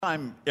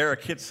Time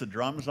Eric hits the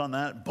drums on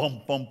that,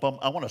 boom, boom, boom,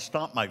 I want to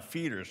stomp my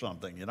feet or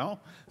something, you know?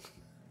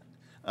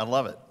 I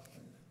love it.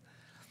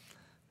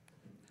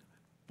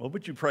 Well,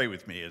 would you pray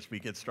with me as we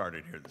get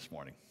started here this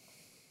morning?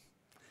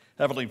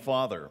 Heavenly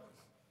Father,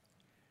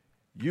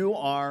 you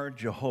are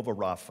Jehovah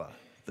Rapha,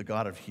 the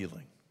God of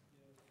healing.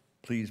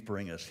 Please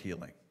bring us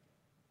healing.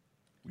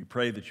 We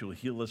pray that you'll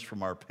heal us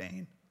from our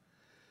pain.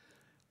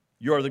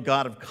 You are the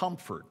God of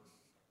comfort,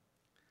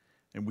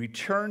 and we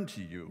turn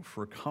to you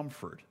for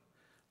comfort.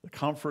 The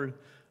comfort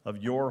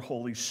of your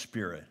Holy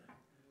Spirit,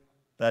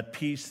 that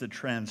peace that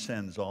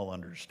transcends all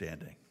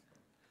understanding.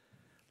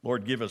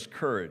 Lord, give us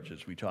courage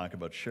as we talk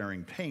about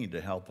sharing pain to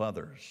help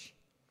others.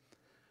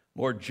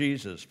 Lord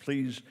Jesus,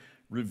 please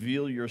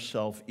reveal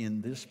yourself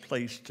in this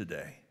place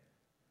today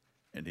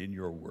and in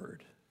your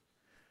word.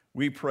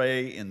 We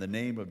pray in the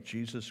name of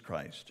Jesus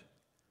Christ.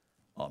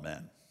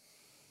 Amen.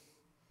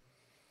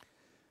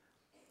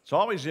 It's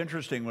always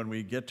interesting when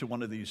we get to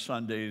one of these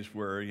Sundays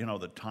where,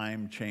 the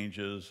time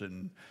changes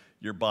and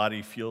your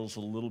body feels a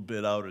little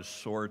bit out of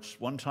sorts.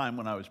 One time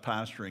when I was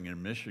pastoring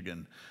in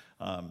Michigan,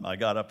 I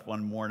got up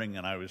one morning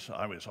and I was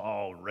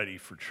all ready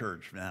for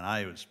church,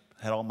 man.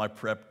 Had all my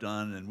prep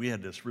done, and we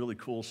had this really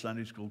cool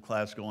Sunday school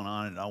class going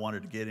on, and I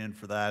wanted to get in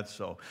for that.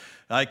 So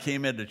I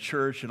came into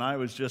church, and I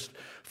was just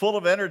full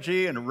of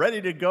energy and ready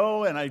to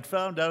go, and I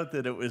found out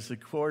that it was a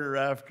quarter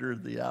after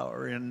the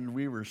hour, and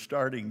we were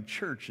starting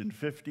church in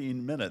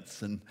 15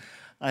 minutes, and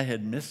I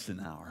had missed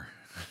an hour.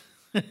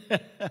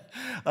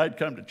 I'd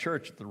come to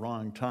church at the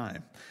wrong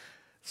time.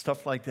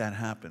 Stuff like that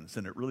happens,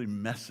 and it really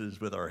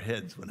messes with our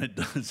heads when it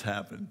does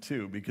happen,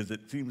 too, because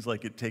it seems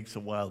like it takes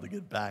a while to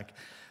get back,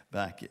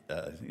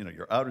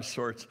 you're out of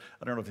sorts.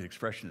 I don't know if the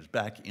expression is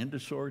back into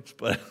sorts,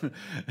 but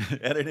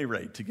at any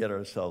rate, to get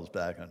ourselves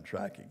back on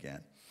track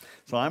again.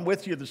 So I'm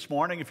with you this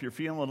morning. If you're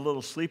feeling a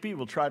little sleepy,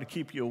 we'll try to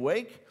keep you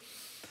awake.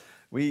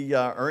 We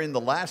are in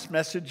the last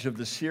message of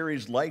the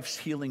series, Life's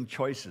Healing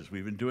Choices.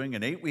 We've been doing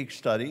an 8-week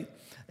study,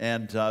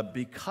 and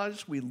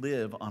because we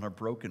live on a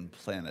broken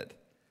planet,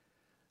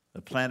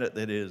 a planet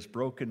that is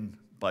broken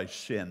by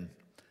sin,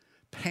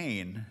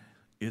 pain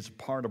is a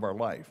part of our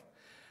life.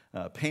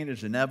 Pain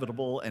is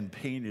inevitable, and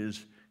pain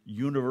is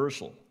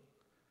universal.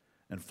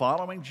 And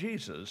following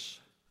Jesus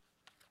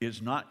is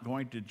not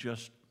going to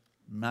just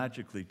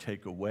magically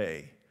take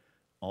away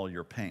all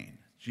your pain.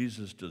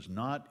 Jesus does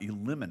not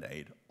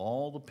eliminate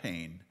all the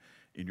pain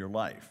in your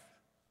life,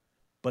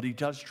 but he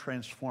does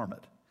transform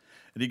it.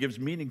 And he gives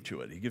meaning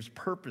to it. He gives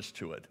purpose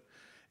to it.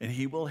 And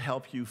he will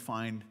help you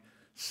find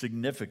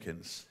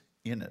significance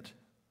in it.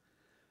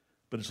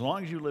 But as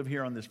long as you live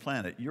here on this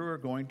planet, you're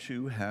going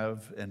to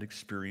have and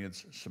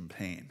experience some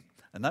pain.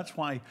 And that's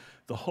why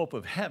the hope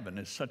of heaven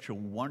is such a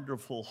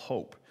wonderful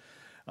hope,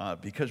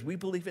 because we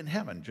believe in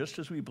heaven, just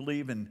as we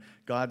believe in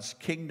God's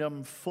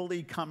kingdom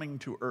fully coming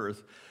to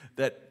earth,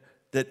 that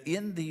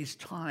in these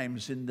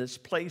times, in this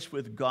place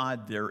with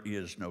God, there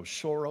is no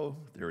sorrow,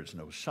 there is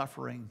no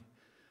suffering,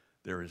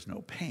 there is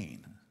no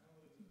pain.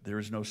 There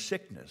is no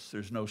sickness,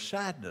 there's no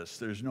sadness,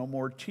 there's no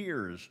more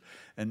tears,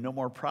 and no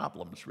more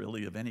problems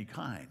really of any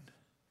kind.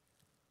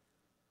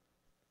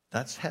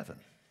 That's heaven.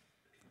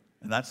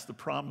 And that's the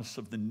promise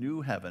of the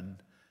new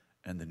heaven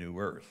and the new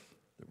earth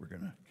that we're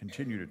going to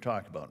continue to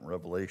talk about in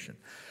Revelation.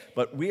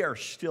 But we are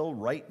still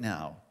right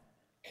now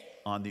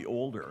on the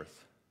old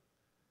earth,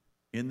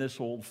 in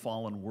this old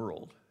fallen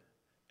world,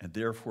 and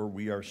therefore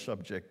we are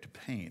subject to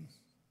pain.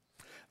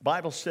 The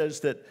Bible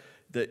says that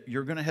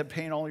you're going to have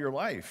pain all your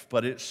life,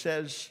 but it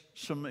says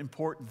some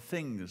important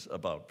things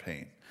about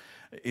pain.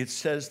 It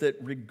says that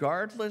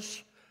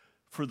regardless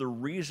for the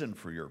reason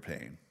for your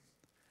pain,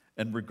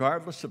 and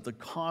regardless of the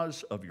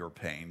cause of your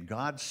pain,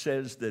 God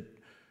says that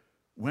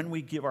when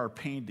we give our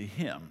pain to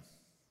him,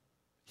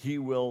 he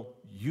will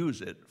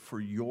use it for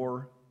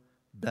your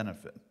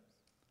benefit.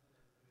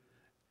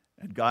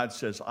 And God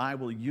says, I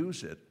will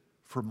use it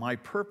for my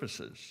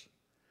purposes.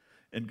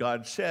 And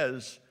God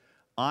says,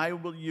 I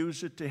will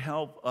use it to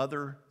help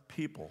other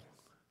people.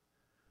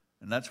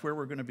 And that's where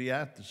we're going to be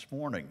at this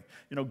morning.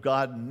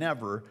 God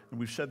never, and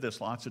we've said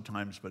this lots of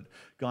times, but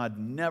God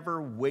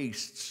never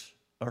wastes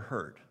a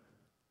hurt.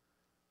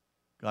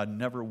 God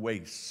never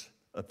wastes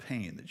a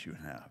pain that you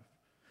have.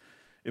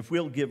 If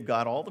we'll give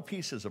God all the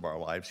pieces of our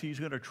lives, he's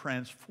going to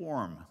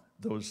transform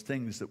those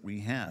things that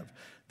we have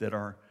that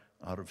are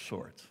out of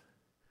sorts.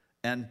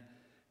 And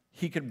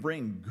he can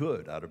bring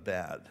good out of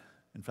bad.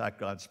 In fact,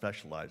 God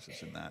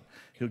specializes in that.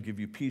 He'll give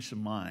you peace of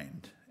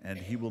mind, and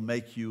he will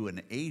make you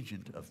an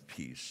agent of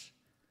peace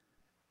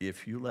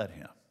if you let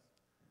him.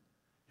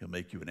 He'll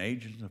make you an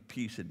agent of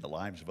peace in the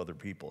lives of other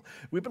people.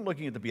 We've been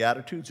looking at the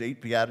Beatitudes, 8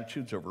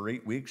 Beatitudes over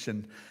 8 weeks,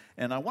 and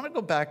I want to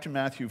go back to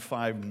Matthew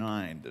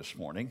 5:9 this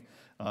morning,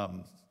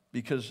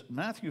 because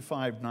Matthew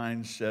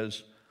 5:9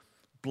 says,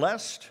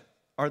 "Blessed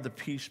are the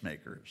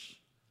peacemakers,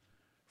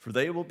 for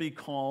they will be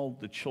called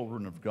the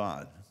children of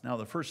God." Now,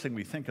 the first thing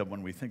we think of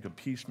when we think of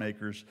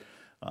peacemakers,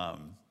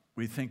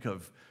 we think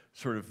of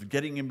sort of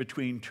getting in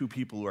between two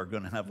people who are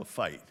going to have a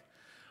fight.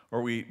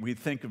 Or we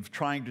think of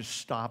trying to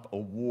stop a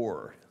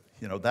war.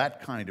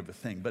 that kind of a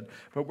thing. But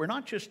we're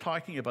not just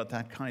talking about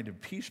that kind of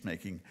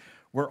peacemaking.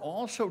 We're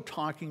also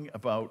talking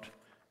about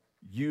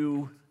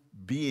you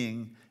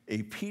being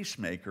a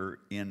peacemaker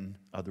in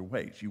other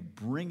ways, you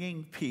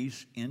bringing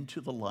peace into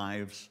the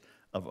lives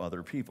of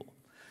other people.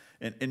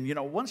 And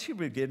once you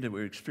begin to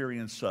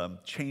experience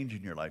change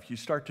in your life, you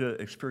start to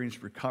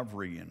experience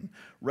recovery and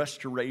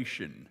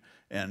restoration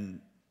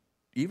and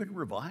even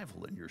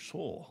revival in your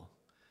soul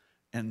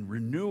and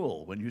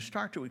renewal. When you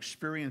start to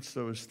experience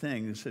those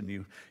things and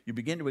you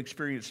begin to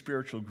experience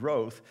spiritual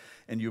growth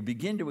and you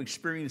begin to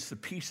experience the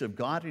peace of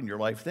God in your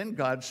life, then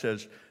God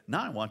says,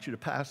 now I want you to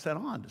pass that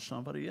on to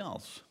somebody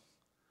else.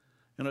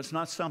 It's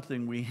not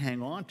something we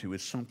hang on to,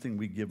 it's something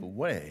we give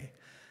away.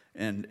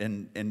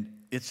 And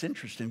it's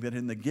interesting that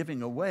in the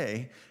giving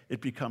away,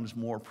 it becomes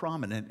more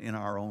prominent in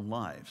our own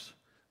lives.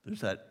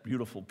 There's that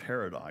beautiful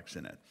paradox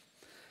in it.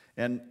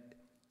 And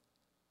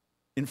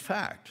in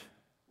fact,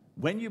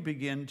 when you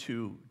begin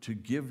to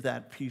give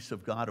that peace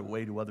of God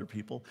away to other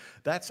people,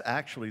 that's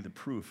actually the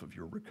proof of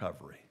your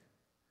recovery.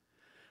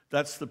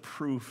 That's the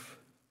proof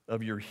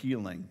of your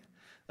healing.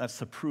 That's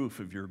the proof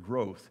of your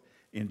growth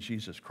in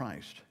Jesus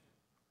Christ.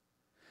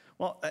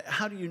 Well,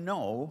 how do you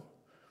know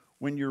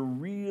when you're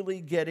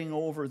really getting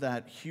over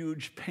that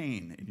huge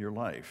pain in your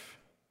life?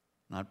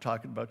 And I'm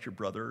talking about your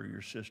brother or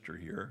your sister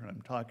here.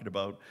 I'm talking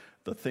about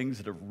the things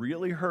that have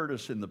really hurt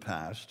us in the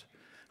past.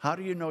 How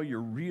do you know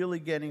you're really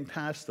getting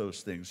past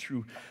those things,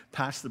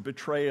 past the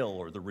betrayal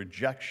or the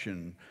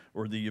rejection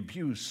or the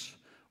abuse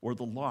or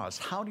the loss?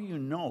 How do you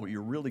know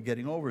you're really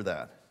getting over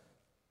that?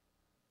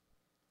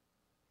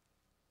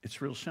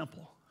 It's real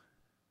simple.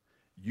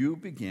 You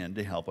begin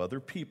to help other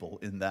people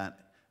in that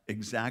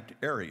exact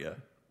area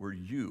where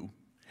you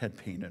had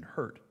pain and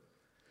hurt.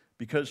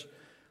 Because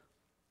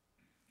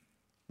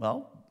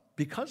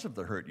of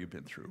the hurt you've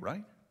been through,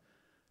 right?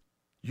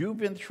 You've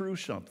been through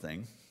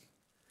something,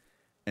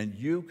 and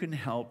you can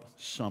help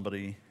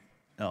somebody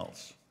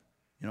else.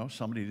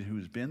 Somebody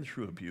who's been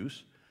through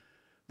abuse,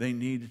 they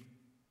need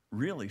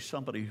really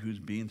somebody who's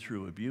been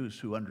through abuse,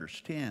 who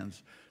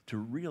understands, to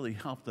really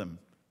help them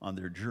on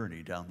their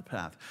journey down the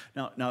path.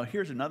 Now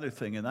here's another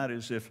thing, and that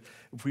is if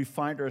we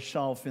find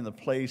ourselves in the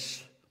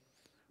place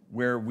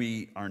where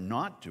we are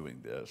not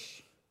doing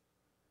this,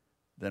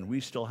 then we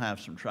still have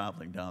some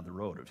traveling down the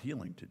road of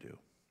healing to do.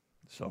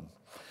 So,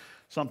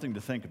 something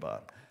to think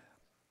about.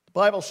 The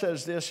Bible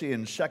says this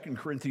in 2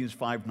 Corinthians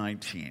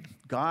 5:19.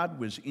 God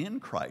was in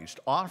Christ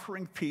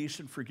offering peace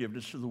and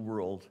forgiveness to the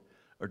world,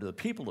 or to the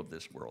people of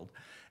this world,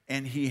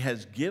 and he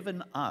has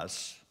given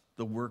us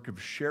the work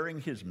of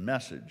sharing his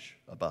message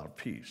about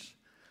peace.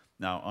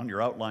 Now, on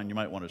your outline, you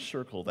might want to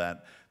circle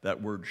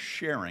that word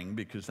sharing,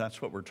 because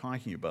that's what we're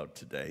talking about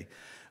today.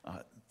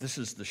 This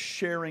is the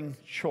sharing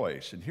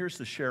choice, and here's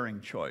the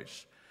sharing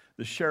choice.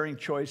 The sharing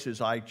choice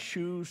is I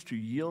choose to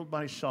yield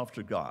myself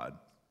to God,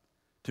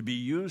 to be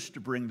used to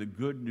bring the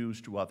good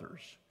news to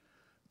others,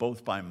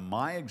 both by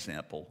my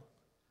example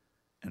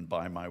and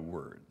by my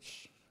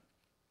words.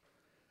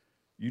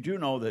 You do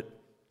know that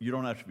you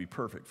don't have to be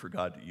perfect for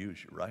God to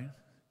use you, right?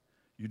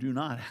 You do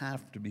not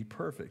have to be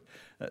perfect.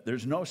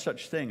 There's no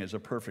such thing as a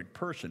perfect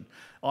person.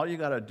 All you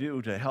got to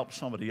do to help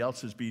somebody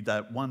else is be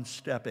that one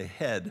step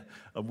ahead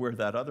of where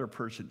that other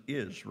person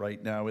is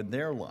right now in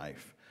their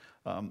life.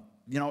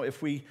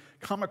 If we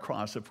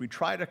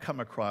try to come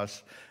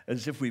across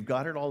as if we've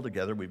got it all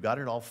together, we've got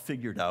it all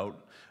figured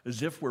out,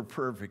 as if we're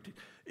perfect,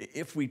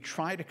 if we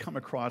try to come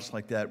across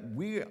like that,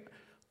 we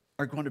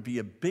are going to be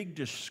a big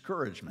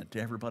discouragement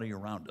to everybody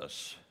around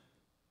us.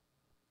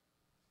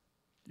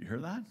 You hear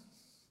that?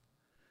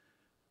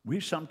 We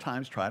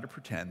sometimes try to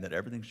pretend that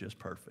everything's just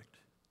perfect,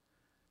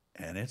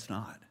 and it's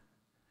not.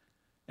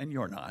 And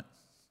you're not,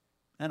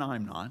 and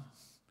I'm not.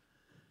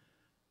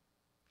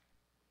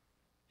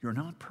 You're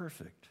not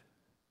perfect.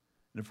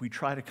 And if we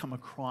try to come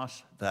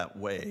across that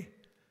way,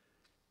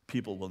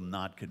 people will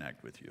not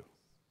connect with you,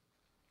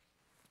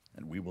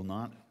 and we will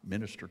not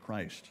minister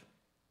Christ.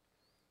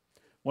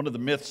 One of the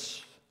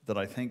myths that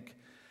I think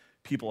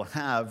people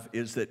have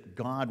is that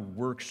God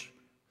works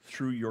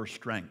through your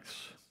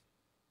strengths.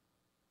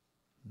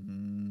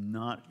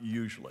 Not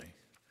usually.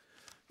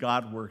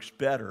 God works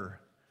better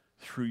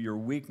through your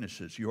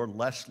weaknesses. You're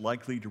less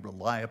likely to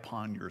rely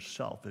upon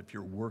yourself if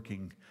you're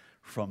working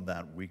from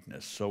that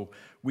weakness. So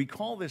we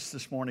call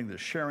this morning the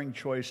sharing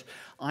choice.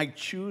 I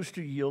choose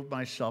to yield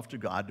myself to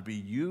God, to be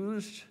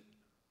used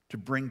to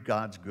bring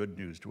God's good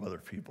news to other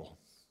people,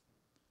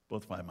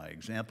 both by my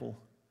example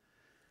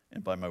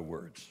and by my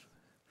words.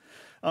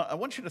 I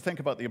want you to think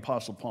about the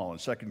Apostle Paul in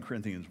 2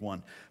 Corinthians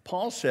 1.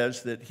 Paul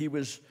says that he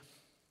was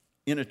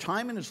in a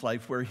time in his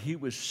life where he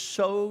was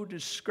so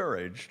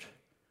discouraged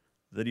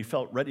that he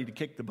felt ready to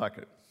kick the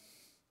bucket.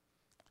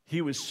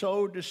 He was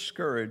so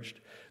discouraged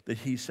that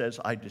he says,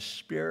 I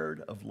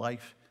despaired of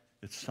life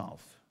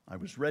itself. I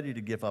was ready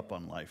to give up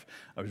on life.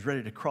 I was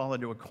ready to crawl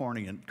into a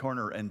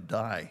corner and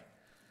die.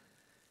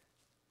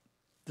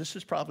 This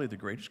is probably the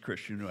greatest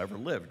Christian who ever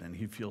lived, and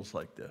he feels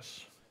like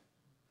this.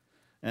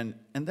 And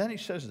then he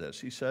says this.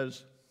 He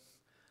says,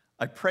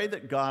 I pray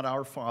that God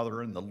our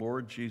Father and the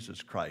Lord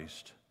Jesus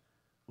Christ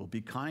will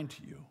be kind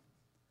to you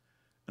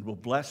and will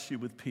bless you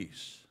with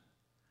peace.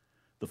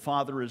 The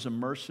Father is a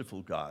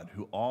merciful God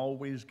who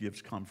always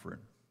gives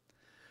comfort.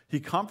 He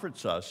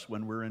comforts us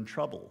when we're in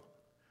trouble,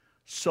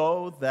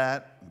 so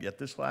that, get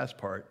this last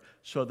part,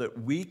 so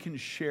that we can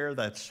share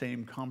that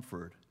same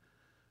comfort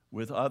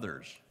with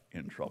others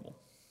in trouble.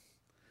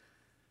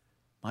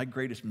 My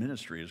greatest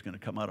ministry is going to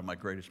come out of my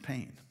greatest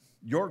pain.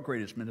 Your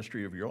greatest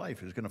ministry of your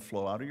life is going to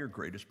flow out of your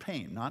greatest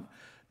pain,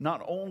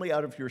 not only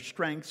out of your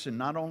strengths and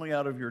not only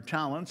out of your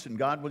talents, and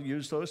God will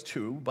use those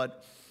too,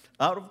 but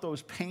out of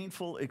those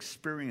painful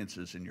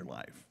experiences in your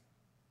life.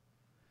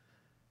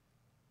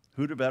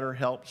 Who to better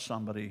help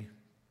somebody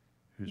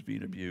who's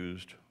being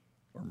abused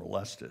or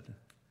molested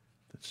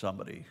than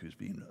somebody who's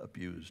being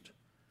abused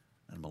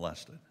and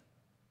molested?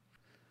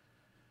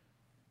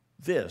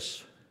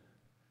 This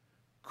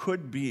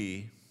could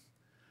be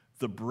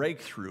the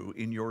breakthrough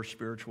in your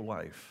spiritual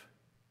life.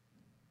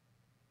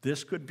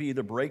 This could be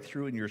the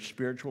breakthrough in your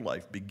spiritual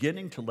life,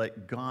 beginning to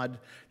let God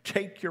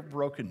take your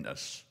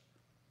brokenness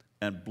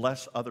and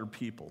bless other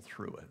people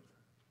through it.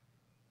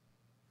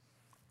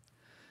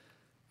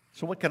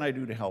 So what can I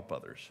do to help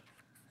others?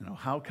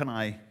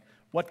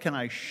 What can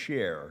I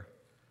share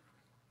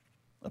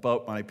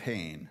about my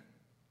pain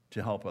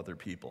to help other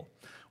people?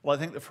 Well, I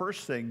think the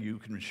first thing you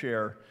can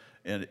share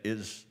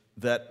is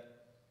that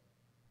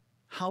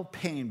how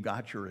pain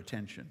got your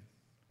attention.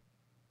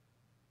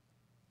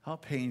 How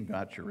pain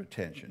got your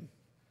attention.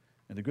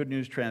 In the Good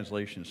News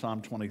Translation,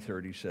 Psalm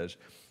 20:30 says,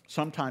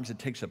 sometimes it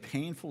takes a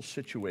painful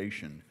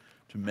situation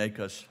to make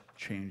us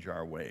change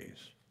our ways.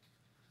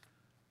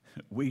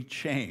 We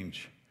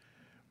change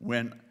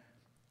when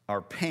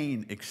our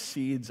pain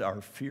exceeds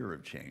our fear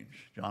of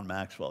change. John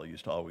Maxwell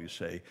used to always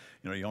say,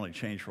 you only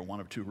change for one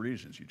of two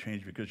reasons. You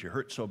change because you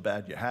hurt so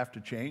bad you have to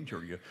change,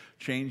 or you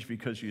change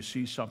because you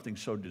see something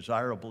so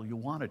desirable you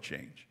want to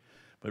change.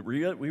 But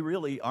we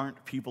really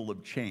aren't people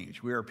of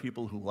change. We are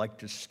people who like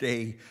to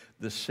stay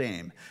the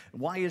same.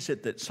 Why is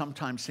it that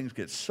sometimes things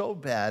get so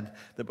bad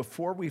that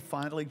before we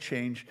finally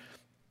change,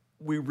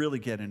 we really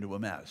get into a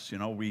mess?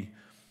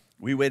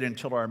 We wait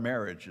until our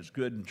marriage is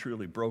good and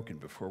truly broken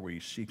before we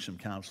seek some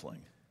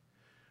counseling.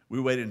 We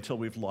wait until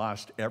we've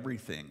lost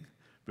everything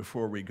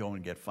before we go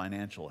and get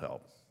financial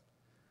help.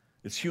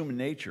 It's human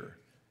nature.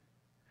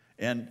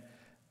 And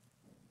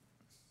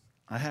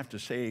I have to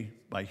say,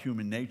 by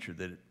human nature,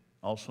 that it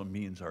also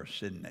means our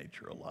sin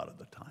nature a lot of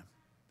the time.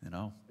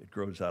 It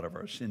grows out of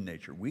our sin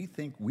nature. We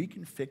think we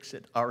can fix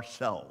it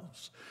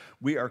ourselves.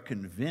 We are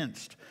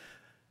convinced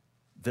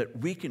that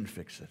we can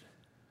fix it.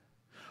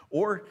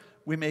 Or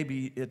we may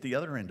be at the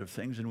other end of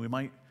things, and we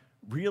might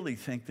really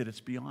think that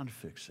it's beyond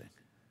fixing.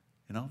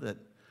 That,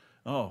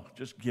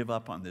 just give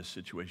up on this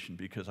situation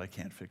because I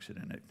can't fix it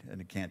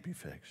and it can't be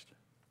fixed.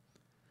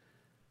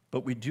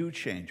 But we do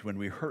change when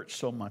we hurt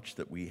so much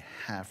that we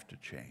have to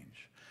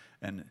change.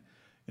 And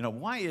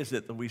why is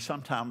it that we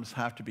sometimes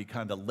have to be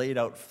kind of laid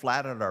out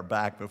flat on our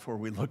back before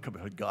we look up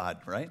at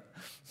God, right?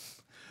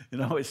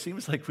 It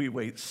seems like we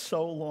wait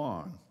so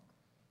long.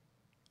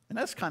 And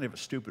that's kind of a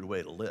stupid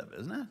way to live,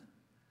 isn't it?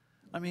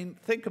 I mean,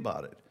 think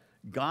about it.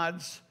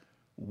 God's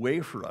way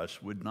for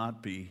us would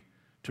not be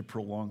to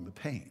prolong the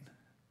pain.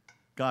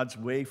 God's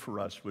way for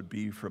us would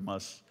be for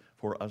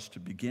us to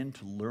begin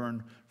to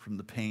learn from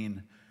the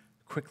pain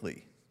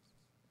quickly.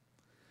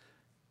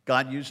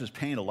 God uses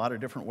pain a lot of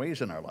different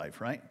ways in our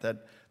life, right?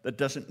 That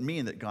doesn't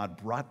mean that God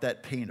brought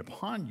that pain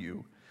upon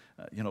you,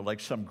 like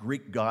some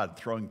Greek god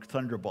throwing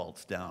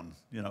thunderbolts down,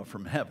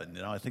 from heaven.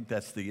 I think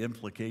that's the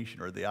implication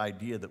or the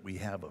idea that we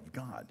have of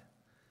God.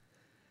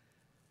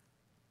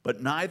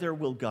 But neither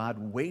will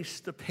God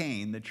waste the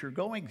pain that you're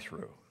going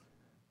through.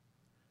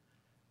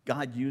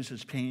 God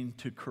uses pain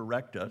to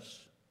correct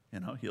us.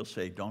 He'll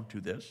say, don't do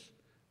this,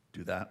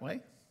 do that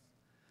way.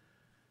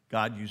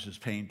 God uses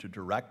pain to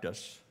direct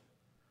us.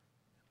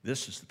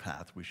 This is the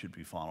path we should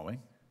be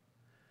following.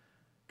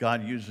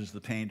 God uses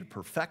the pain to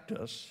perfect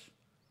us,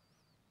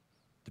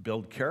 to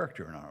build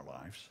character in our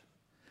lives.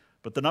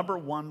 But the number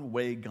one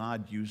way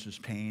God uses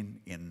pain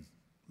in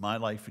my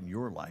life and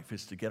your life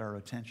is to get our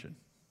attention.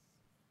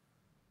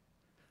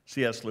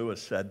 C.S. Lewis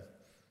said,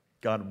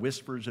 God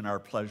whispers in our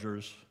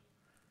pleasures,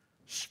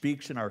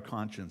 speaks in our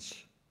conscience,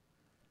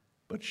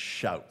 but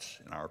shouts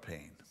in our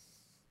pain.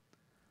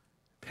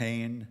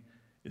 Pain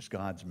is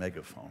God's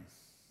megaphone.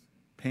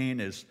 Pain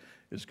is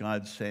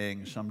God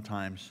saying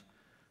sometimes,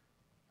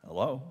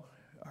 hello,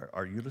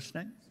 are you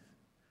listening?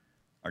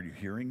 Are you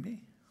hearing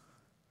me?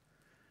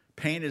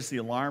 Pain is the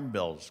alarm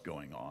bells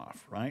going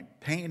off, right?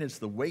 Pain is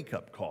the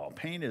wake-up call.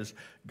 Pain is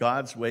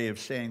God's way of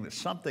saying that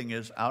something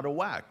is out of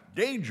whack.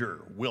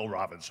 Danger, Will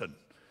Robinson.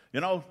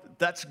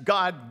 That's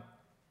God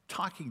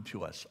talking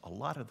to us a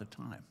lot of the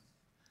time.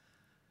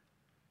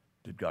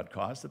 Did God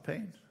cause the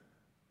pain?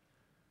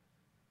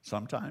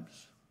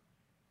 Sometimes.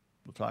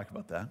 We'll talk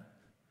about that.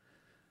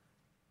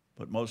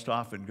 But most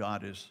often,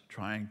 God is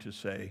trying to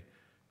say,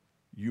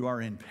 you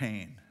are in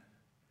pain.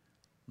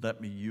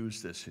 Let me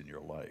use this in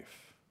your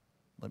life.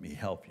 Let me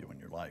help you in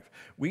your life.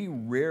 We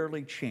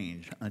rarely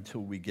change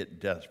until we get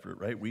desperate,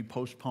 right? We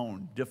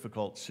postpone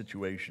difficult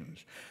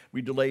situations.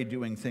 We delay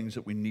doing things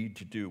that we need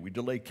to do. We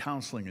delay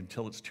counseling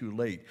until it's too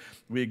late.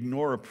 We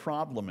ignore a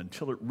problem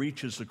until it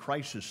reaches the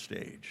crisis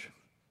stage.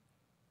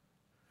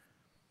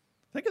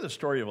 Think of the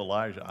story of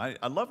Elijah.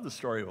 I love the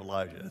story of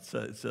Elijah.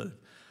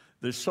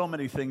 There's so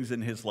many things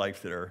in his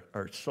life that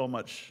are so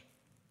much,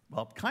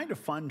 well, kind of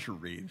fun to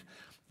read.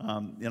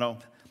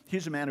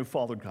 He's a man who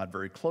followed God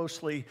very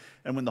closely,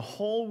 and when the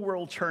whole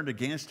world turned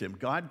against him,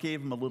 God gave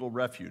him a little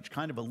refuge,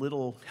 kind of a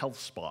little health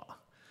spa.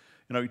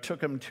 He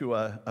took him to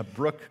a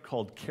brook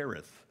called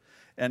Kerith,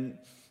 and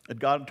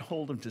God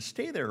told him to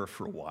stay there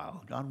for a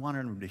while. God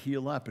wanted him to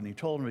heal up, and he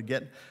told him to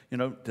get,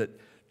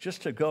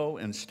 just to go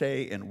and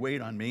stay and wait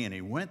on me. And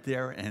he went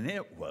there, and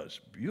it was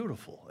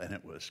beautiful, and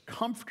it was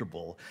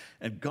comfortable,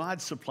 and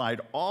God supplied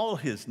all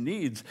his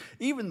needs.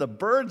 Even the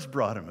birds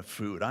brought him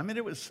food. I mean,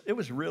 it was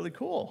really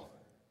cool.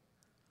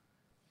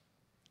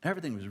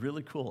 Everything was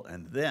really cool.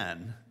 And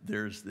then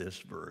there's this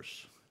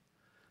verse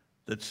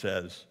that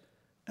says,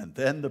 and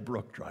then the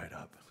brook dried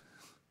up.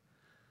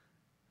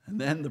 And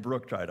then the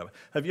brook dried up.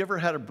 Have you ever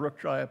had a brook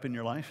dry up in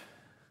your life?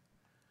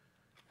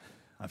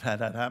 I've had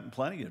that happen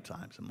plenty of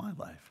times in my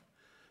life.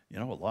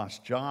 A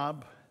lost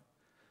job,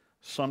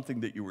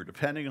 something that you were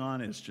depending on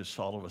is just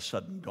all of a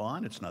sudden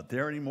gone. It's not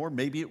there anymore.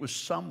 Maybe it was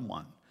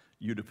someone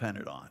you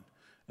depended on,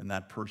 and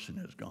that person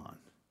is gone.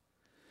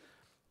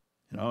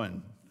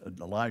 And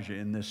Elijah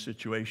in this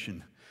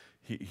situation,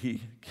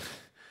 he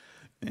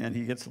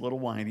gets a little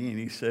whiny and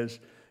he says,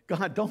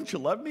 God, don't you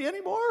love me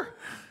anymore?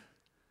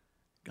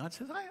 God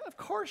says, of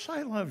course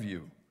I love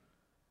you.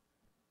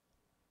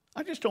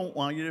 I just don't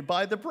want you to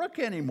buy the brook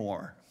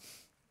anymore.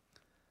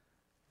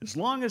 As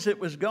long as it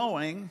was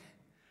going,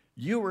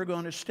 you were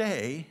going to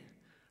stay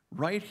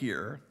right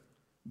here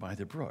by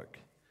the brook.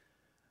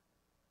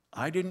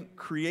 I didn't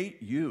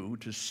create you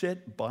to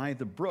sit by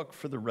the brook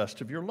for the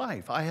rest of your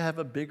life. I have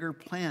a bigger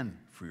plan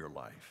for your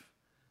life.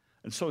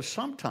 And so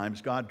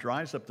sometimes God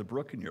dries up the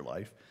brook in your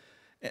life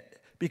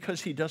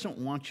because he doesn't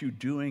want you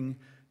doing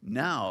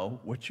now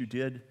what you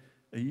did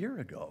a year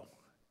ago.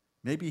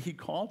 Maybe he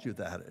called you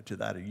to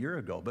that a year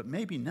ago, but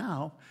maybe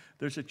now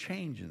there's a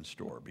change in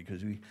store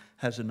because he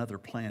has another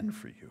plan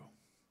for you.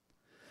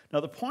 Now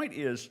the point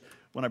is,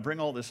 when I bring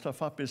all this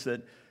stuff up, is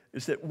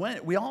that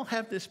when we all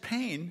have this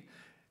pain,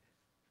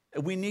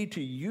 we need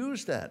to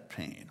use that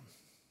pain.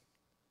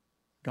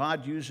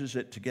 God uses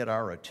it to get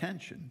our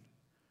attention.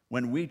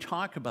 When we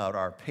talk about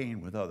our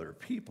pain with other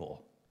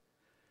people,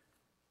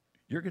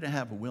 you're going to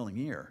have a willing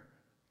ear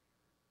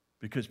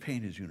because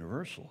pain is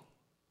universal,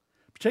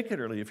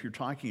 particularly if you're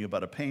talking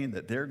about a pain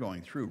that they're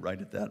going through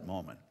right at that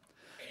moment.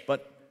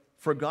 But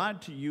for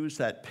God to use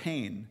that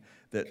pain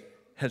that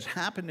has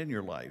happened in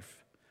your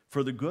life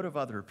for the good of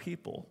other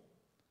people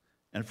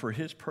and for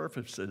his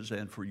purposes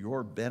and for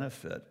your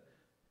benefit,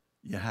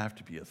 you have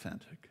to be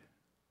authentic.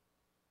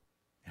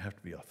 You have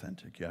to be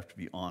authentic. You have to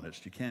be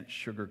honest. You can't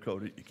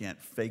sugarcoat it. You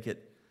can't fake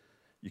it.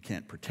 You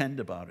can't pretend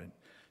about it.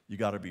 You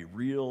got to be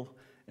real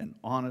and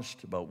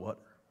honest about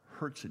what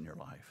hurts in your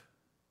life.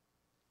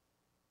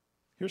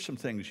 Here's some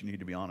things you need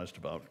to be honest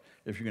about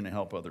if you're going to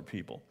help other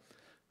people.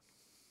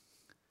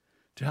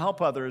 To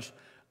help others,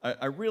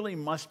 I really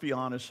must be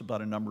honest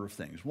about a number of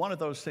things. One of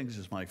those things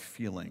is my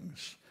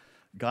feelings.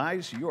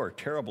 Guys, you are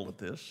terrible at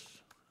this.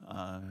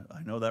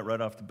 I know that right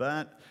off the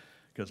bat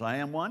because I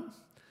am one.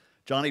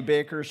 Johnny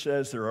Baker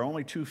says there are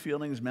only two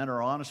feelings men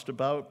are honest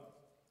about: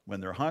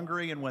 when they're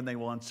hungry and when they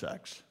want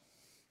sex.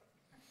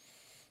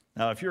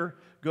 Now, if you're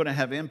going to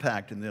have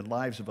impact in the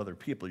lives of other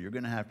people, you're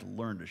going to have to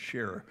learn to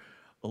share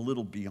a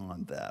little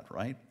beyond that,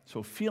 right?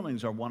 So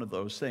feelings are one of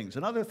those things.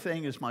 Another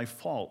thing is my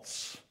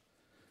faults.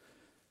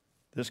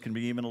 This can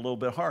be even a little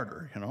bit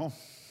harder,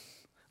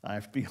 I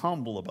have to be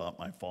humble about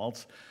my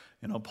faults.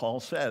 Paul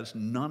says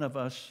none of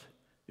us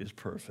is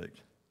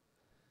perfect.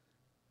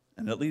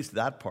 And at least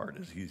that part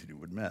is easy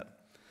to admit.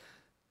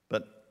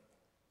 But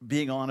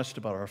being honest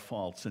about our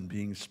faults and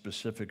being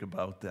specific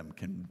about them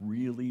can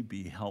really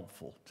be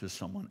helpful to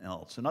someone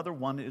else. Another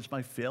one is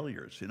my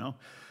failures,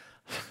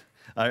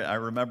 I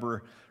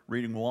remember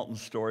reading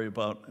Walton's story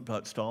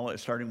about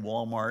starting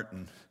Walmart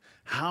and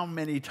how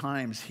many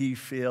times he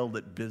failed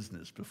at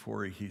business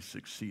before he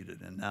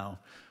succeeded. And now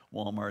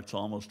Walmart's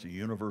almost a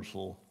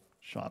universal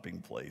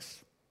shopping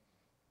place.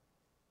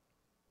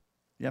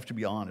 You have to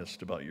be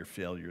honest about your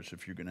failures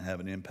if you're going to have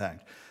an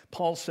impact.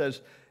 Paul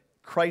says,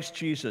 Christ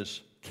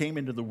Jesus came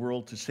into the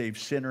world to save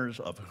sinners,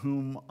 of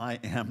whom I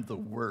am the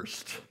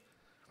worst.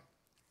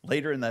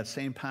 Later in that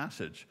same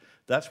passage,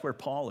 that's where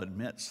Paul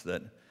admits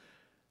that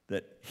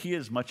he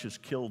as much as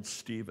killed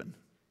Stephen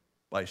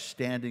by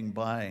standing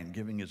by and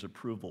giving his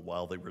approval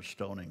while they were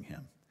stoning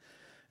him.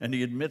 And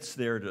he admits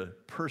there to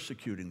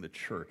persecuting the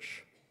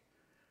church.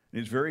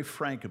 And he's very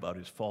frank about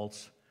his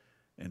faults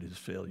and his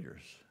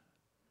failures.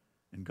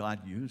 And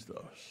God used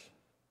those.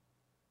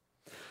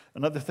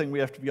 Another thing we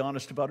have to be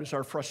honest about is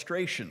our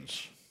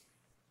frustrations.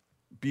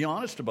 Be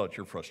honest about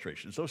your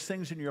frustrations, those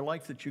things in your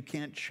life that you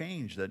can't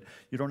change, that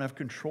you don't have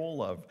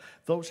control of.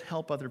 Those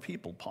help other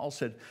people. Paul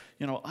said,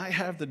 I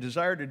have the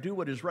desire to do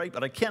what is right,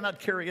 but I cannot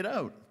carry it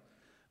out.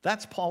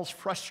 That's Paul's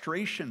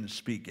frustration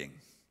speaking.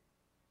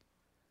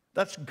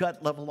 That's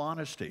gut-level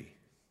honesty.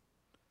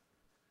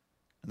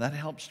 And that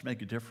helps to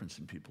make a difference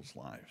in people's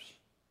lives.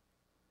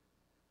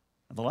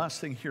 And the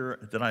last thing here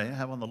that I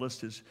have on the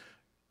list is,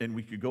 and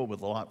we could go with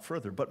a lot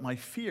further, but my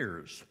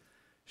fears,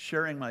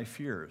 sharing my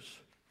fears.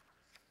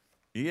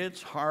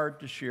 It's hard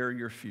to share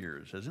your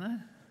fears, isn't it?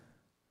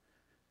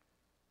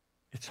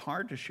 It's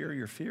hard to share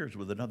your fears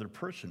with another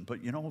person, but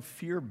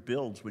fear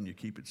builds when you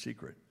keep it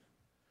secret.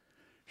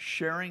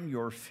 Sharing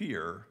your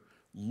fear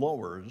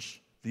lowers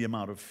the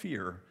amount of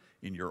fear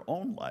in your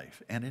own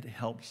life, and it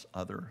helps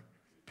other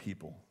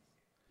people.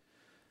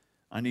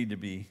 I need to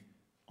be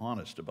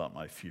honest about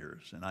my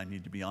fears, and I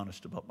need to be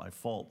honest about my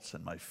faults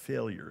and my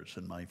failures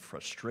and my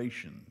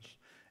frustrations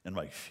and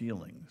my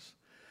feelings.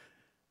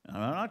 And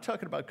I'm not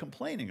talking about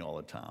complaining all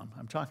the time.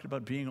 I'm talking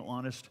about being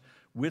honest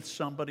with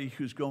somebody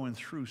who's going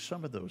through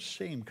some of those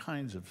same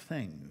kinds of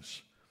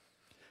things.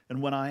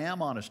 And when I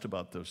am honest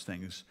about those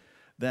things,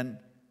 then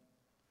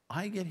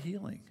I get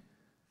healing,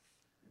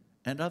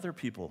 and other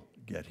people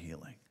get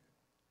healing.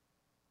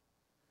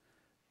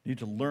 You need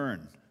to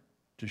learn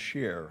to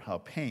share how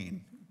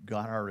pain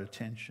got our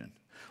attention.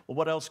 Well,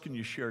 what else can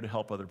you share to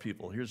help other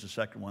people? Here's the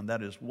second one.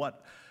 That is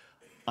what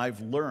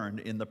I've learned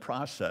in the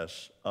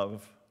process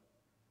of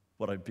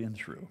what I've been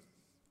through,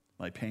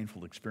 my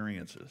painful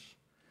experiences.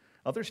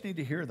 Others need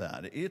to hear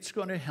that. It's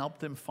going to help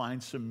them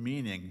find some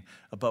meaning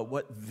about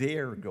what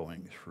they're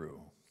going through.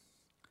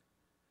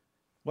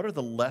 What are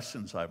the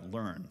lessons I've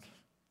learned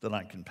that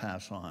I can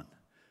pass on?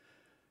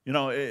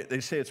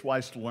 They say it's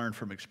wise to learn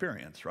from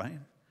experience, right?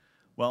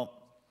 Well,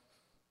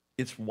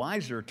 it's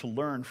wiser to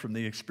learn from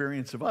the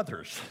experience of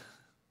others.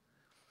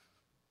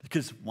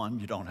 Because, one,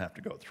 you don't have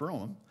to go through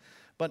them,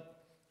 but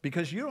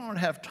because you don't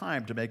have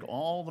time to make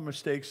all the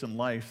mistakes in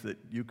life that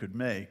you could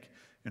make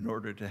in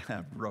order to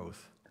have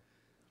growth.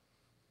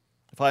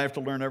 If I have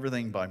to learn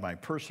everything by my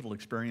personal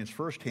experience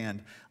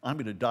firsthand, I'm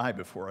going to die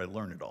before I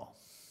learn it all.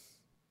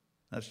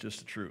 That's just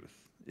the truth.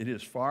 It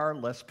is far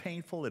less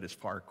painful, it is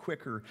far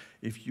quicker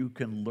if you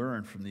can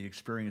learn from the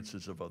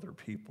experiences of other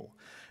people.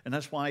 And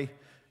that's why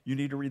you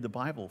need to read the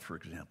Bible, for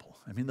example.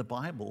 The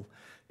Bible,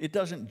 it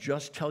doesn't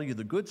just tell you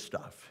the good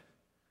stuff.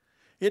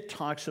 It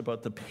talks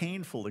about the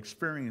painful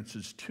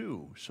experiences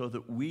too, so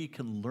that we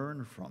can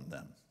learn from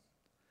them.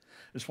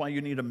 That's why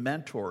you need a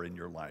mentor in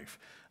your life,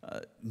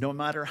 no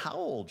matter how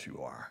old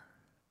you are.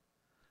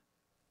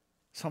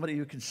 Somebody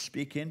who can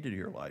speak into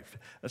your life.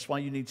 That's why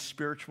you need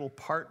spiritual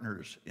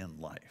partners in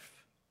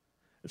life.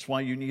 That's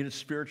why you need a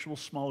spiritual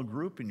small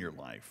group in your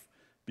life,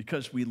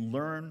 because we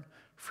learn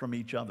from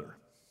each other.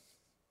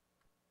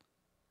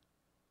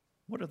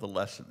 What are the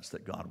lessons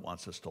that God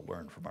wants us to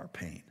learn from our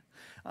pain?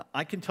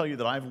 I can tell you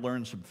that I've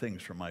learned some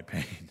things from my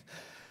pain,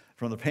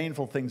 from the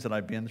painful things that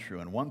I've been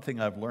through. And one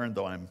thing I've learned,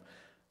 though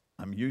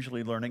I'm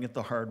usually learning it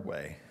the hard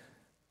way,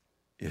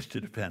 is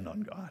to depend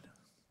on God.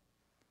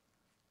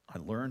 I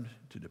learned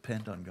to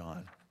depend on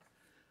God.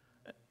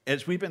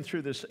 As we've been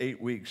through this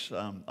 8 weeks,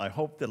 I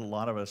hope that a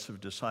lot of us have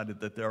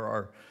decided that there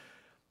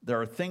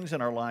are things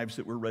in our lives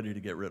that we're ready to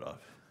get rid of.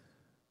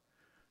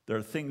 There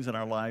are things in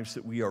our lives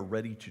that we are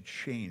ready to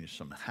change,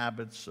 some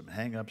habits, some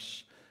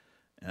hang-ups,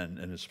 and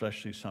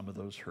especially some of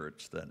those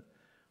hurts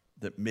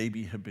that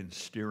maybe have been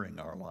steering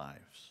our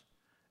lives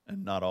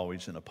and not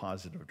always in a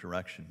positive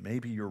direction.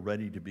 Maybe you're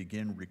ready to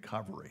begin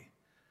recovery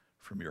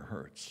from your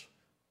hurts.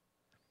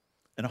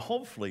 And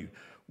hopefully,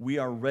 we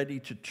are ready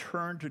to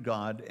turn to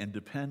God and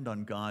depend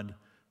on God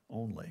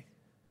only.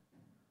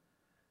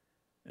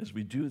 As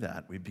we do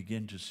that, we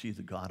begin to see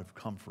the God of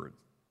comfort.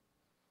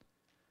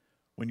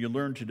 When you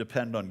learn to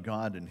depend on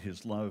God and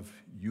His love,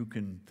 you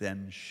can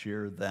then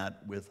share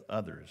that with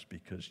others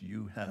because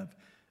you have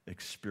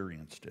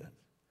experienced it,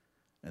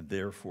 and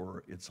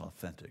therefore it's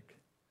authentic.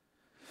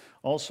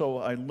 Also,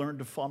 I learned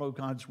to follow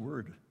God's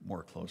word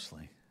more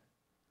closely.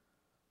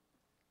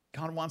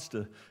 God wants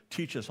to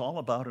teach us all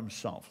about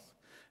Himself.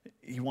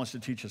 He wants to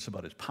teach us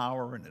about His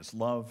power and His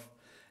love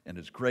and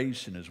His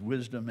grace and His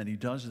wisdom, and He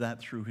does that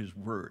through His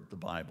word, the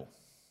Bible.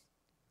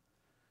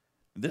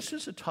 This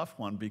is a tough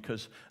one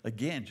because,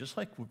 again, just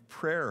like with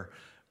prayer,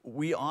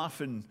 we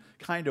often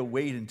kind of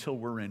wait until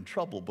we're in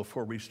trouble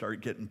before we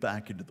start getting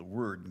back into the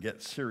Word and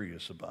get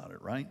serious about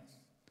it, right?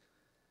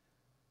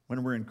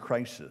 When we're in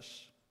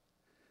crisis.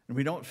 And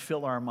we don't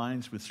fill our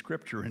minds with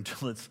Scripture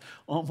until it's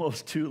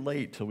almost too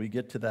late, till we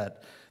get to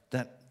that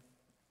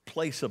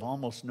place of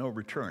almost no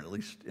return. At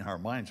least in our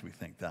minds we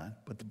think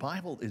that. But the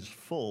Bible is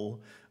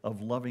full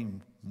of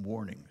loving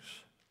warnings.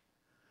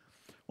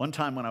 One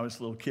time when I was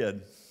a little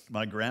kid,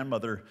 my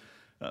grandmother,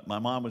 my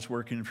mom was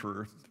working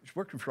for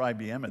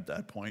IBM at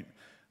that point,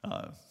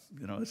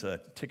 as a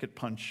ticket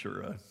punch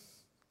or a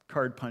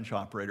card punch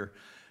operator,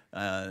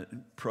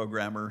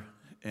 programmer.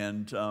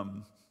 And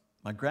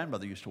my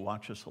grandmother used to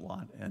watch us a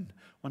lot. And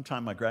one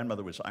time my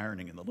grandmother was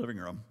ironing in the living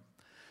room,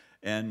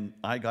 and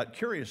I got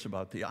curious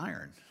about the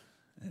iron.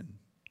 And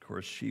of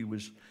course, she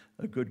was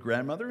a good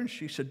grandmother, and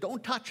she said,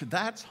 "Don't touch it,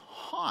 that's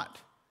hot."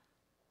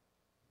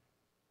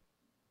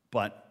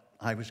 But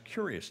I was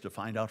curious to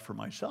find out for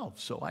myself,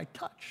 so I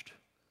touched.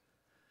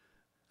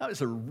 That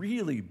was a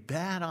really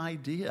bad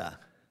idea.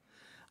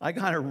 I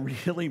got a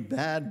really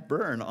bad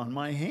burn on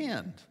my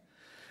hand.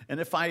 And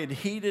if I had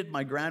heeded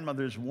my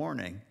grandmother's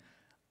warning,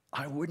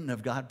 I wouldn't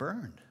have got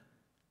burned.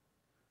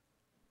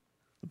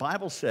 The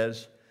Bible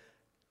says,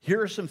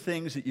 here are some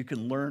things that you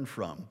can learn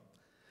from.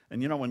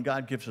 And you know, when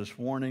God gives us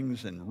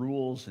warnings and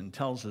rules and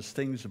tells us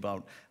things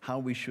about how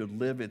we should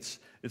live, it's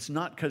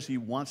not because he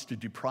wants to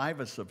deprive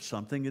us of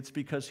something. It's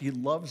because he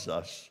loves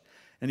us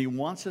and he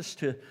wants us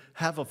to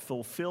have a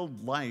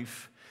fulfilled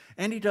life,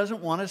 and he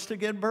doesn't want us to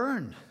get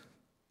burned.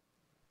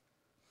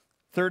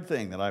 Third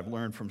thing that I've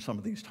learned from some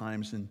of these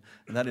times, and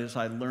that is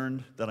I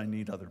learned that I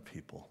need other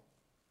people.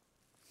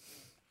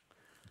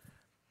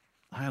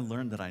 I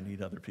learned that I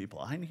need other people.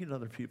 I need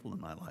other people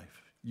in my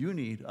life. You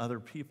need other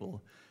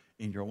people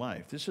in your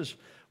life. This is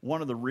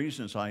one of the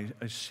reasons I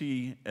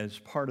see as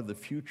part of the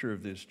future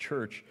of this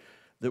church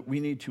that we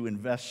need to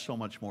invest so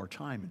much more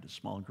time into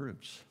small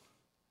groups.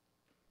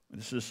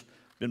 This has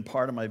been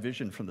part of my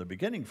vision from the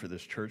beginning for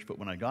this church, but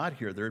when I got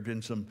here, there had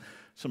been some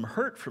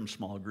hurt from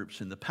small groups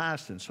in the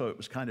past, and so it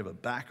was kind of a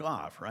back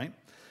off, right?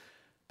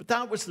 But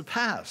that was the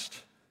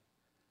past.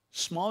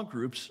 Small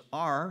groups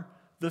are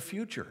the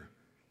future.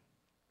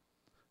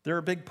 They're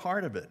a big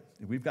part of it.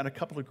 We've got a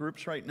couple of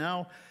groups right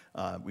now.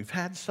 We've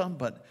had some,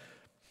 but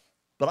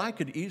I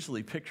could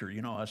easily picture,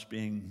 us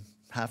being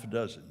half a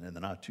dozen in the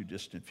not too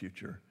distant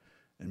future,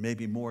 and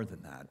maybe more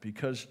than that,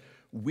 because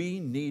we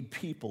need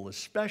people,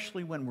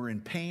 especially when we're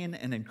in pain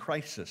and in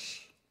crisis.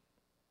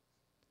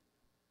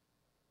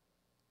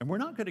 And we're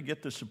not going to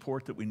get the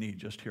support that we need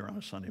just here on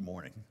a Sunday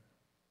morning.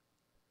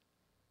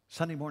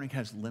 Sunday morning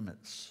has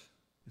limits.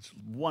 It's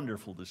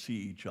wonderful to see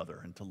each other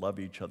and to love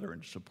each other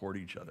and to support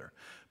each other,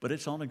 but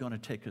it's only going to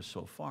take us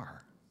so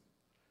far.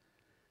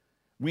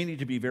 We need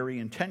to be very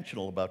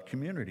intentional about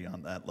community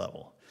on that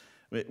level.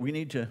 We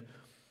need to,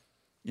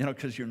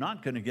 because you're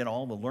not going to get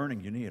all the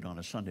learning you need on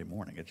a Sunday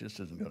morning. It just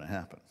isn't going to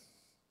happen.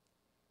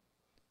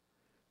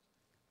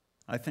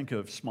 I think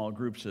of small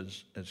groups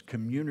as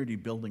community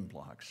building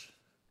blocks.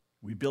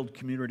 We build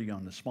community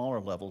on the smaller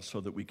level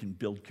so that we can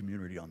build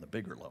community on the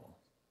bigger level.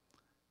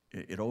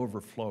 It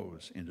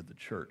overflows into the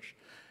church.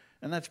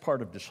 And that's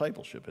part of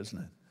discipleship, isn't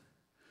it?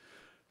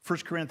 1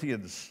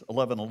 Corinthians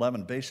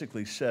 11:11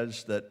 basically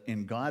says that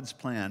in God's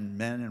plan,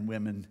 men and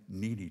women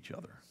need each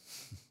other.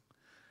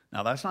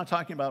 Now, that's not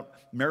talking about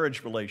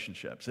marriage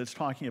relationships. It's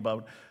talking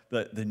about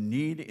the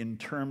need in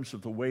terms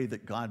of the way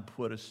that God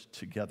put us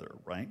together,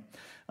 right?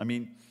 I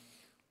mean,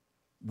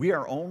 we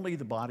are only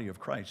the body of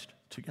Christ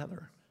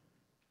together.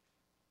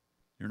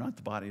 You're not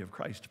the body of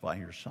Christ by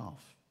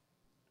yourself.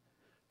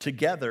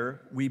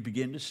 Together, we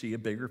begin to see a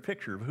bigger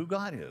picture of who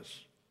God is.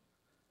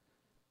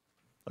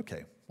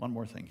 Okay, one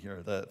more thing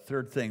here. The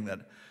third thing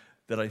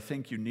that I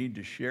think you need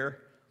to share,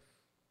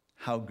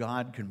 how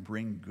God can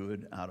bring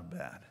good out of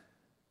bad.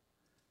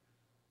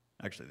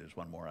 Actually, there's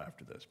one more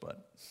after this,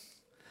 but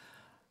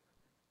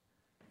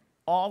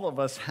all of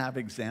us have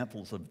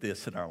examples of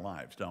this in our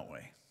lives, don't we?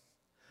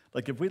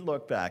 Like if we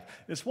look back,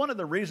 it's one of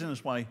the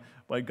reasons why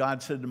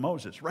God said to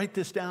Moses, write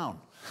this down.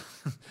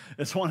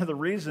 It's one of the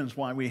reasons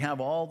why we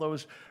have all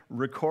those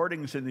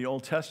recordings in the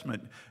Old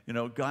Testament.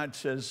 God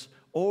says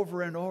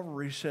over and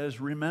over, he says,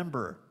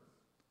 remember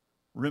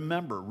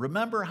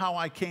how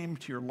I came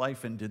to your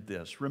life and did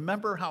this.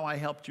 Remember how I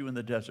helped you in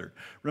the desert.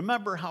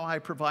 Remember how I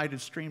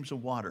provided streams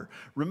of water.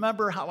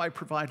 Remember how I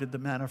provided the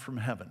manna from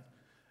heaven.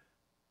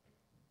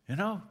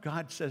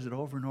 God says it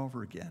over and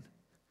over again.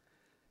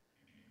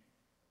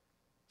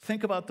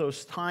 Think about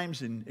those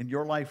times in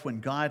your life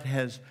when God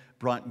has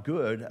brought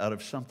good out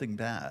of something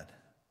bad.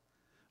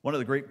 One of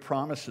the great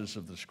promises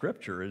of the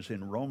Scripture is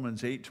in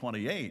Romans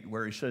 8:28,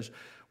 where he says,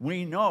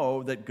 we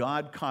know that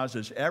God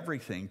causes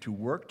everything to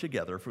work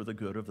together for the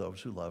good of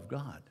those who love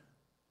God.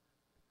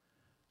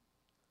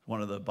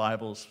 One of the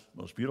Bible's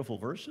most beautiful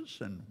verses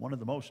and one of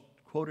the most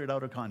quoted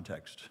out of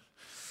context.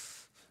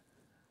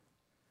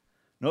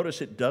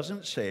 Notice it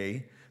doesn't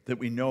say that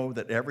we know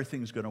that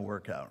everything's going to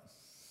work out.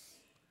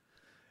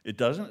 It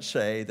doesn't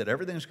say that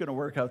everything's going to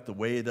work out the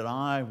way that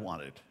I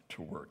want it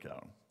to work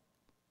out.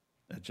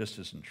 That just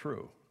isn't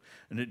true.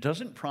 And it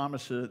doesn't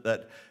promise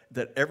that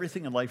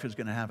everything in life is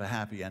going to have a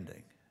happy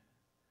ending,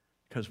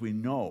 because we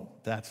know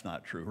that's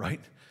not true, right?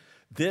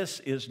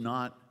 This is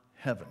not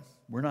heaven.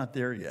 We're not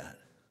there yet.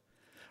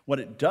 What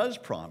it does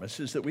promise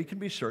is that we can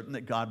be certain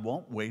that God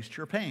won't waste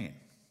your pain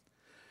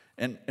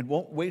and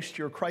won't waste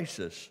your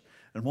crisis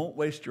and won't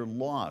waste your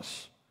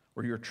loss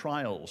or your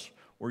trials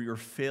or your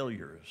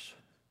failures.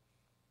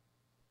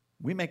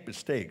 We make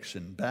mistakes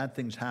and bad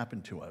things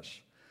happen to us,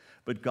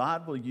 but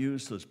God will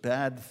use those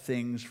bad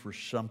things for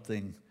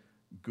something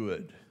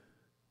good.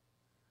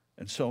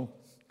 And so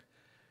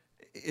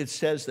it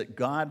says that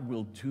God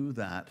will do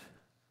that.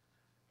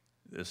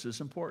 This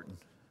is important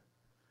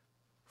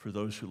for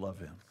those who love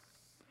him.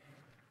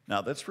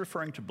 Now, that's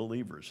referring to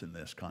believers in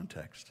this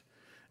context.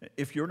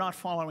 If you're not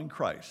following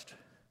Christ,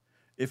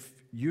 if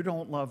you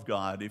don't love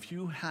God, if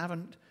you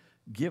haven't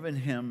given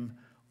him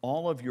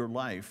all of your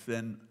life,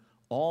 then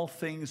all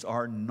things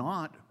are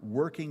not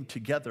working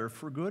together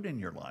for good in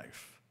your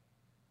life.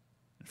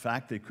 In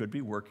fact, they could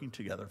be working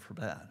together for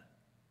bad.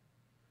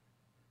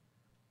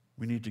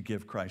 We need to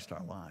give Christ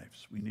our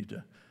lives. We need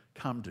to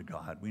come to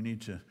God. We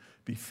need to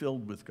be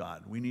filled with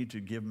God. We need to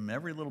give him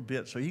every little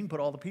bit so he can put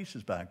all the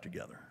pieces back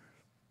together.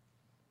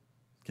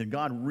 Can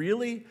God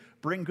really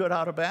bring good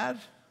out of bad?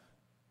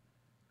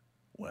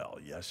 Well,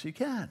 yes, he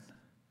can.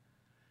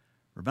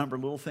 Remember a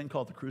little thing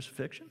called the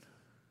crucifixion?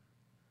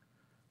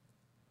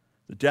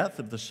 The death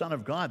of the Son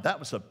of God, that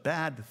was a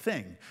bad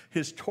thing.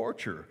 His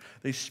torture,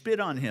 they spit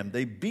on him,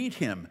 they beat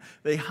him,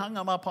 they hung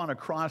him up on a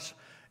cross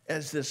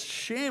as this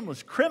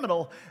shameless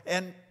criminal,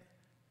 and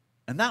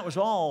that was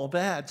all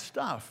bad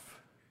stuff.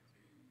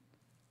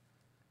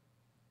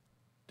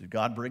 Did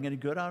God bring any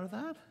good out of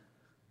that?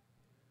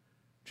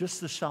 Just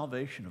the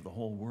salvation of the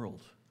whole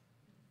world.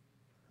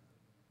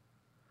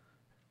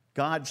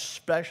 God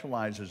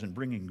specializes in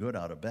bringing good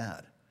out of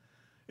bad.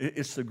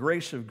 It's the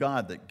grace of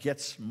God that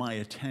gets my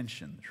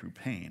attention through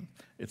pain.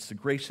 It's the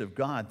grace of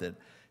God that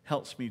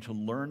helps me to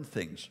learn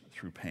things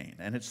through pain.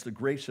 And it's the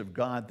grace of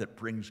God that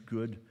brings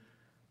good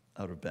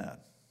out of bad.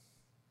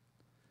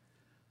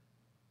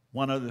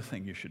 One other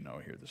thing you should know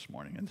here this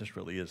morning, and this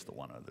really is the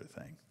one other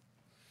thing.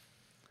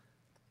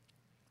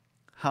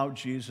 How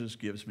Jesus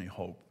gives me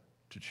hope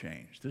to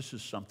change. This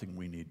is something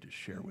we need to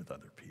share with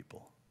other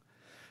people.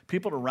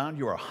 People around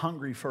you are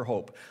hungry for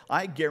hope.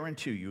 I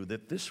guarantee you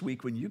that this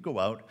week when you go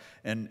out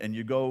and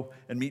you go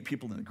and meet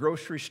people in the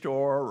grocery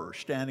store or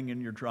standing in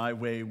your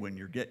driveway when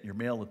you're getting your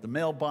mail at the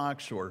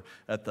mailbox or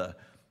at the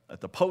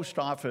post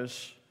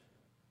office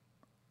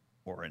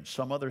or in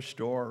some other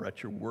store or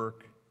at your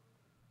work,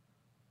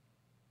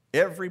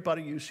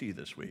 everybody you see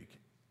this week,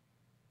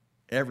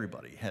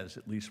 everybody has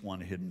at least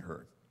one hidden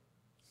hurt.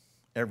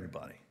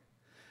 Everybody.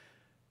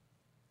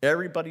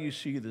 Everybody you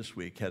see this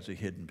week has a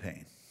hidden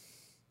pain.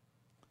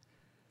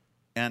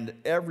 And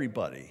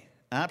everybody,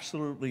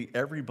 absolutely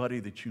everybody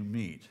that you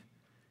meet,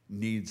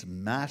 needs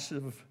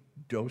massive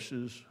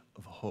doses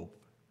of hope.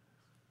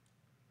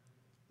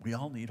 We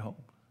all need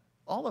hope.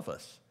 All of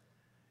us.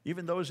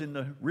 Even those in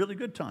the really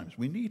good times.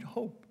 We need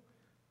hope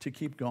to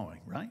keep going,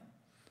 right?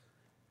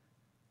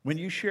 When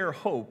you share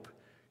hope,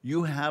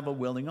 you have a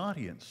willing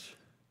audience.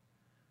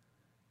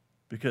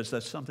 Because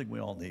that's something we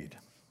all need.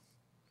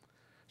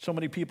 So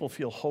many people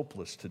feel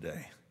hopeless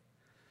today.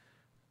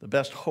 The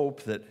best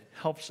hope that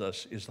helps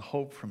us is the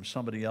hope from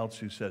somebody else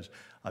who says,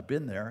 I've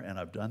been there and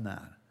I've done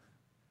that.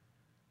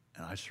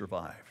 And I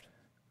survived.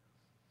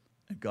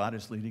 And God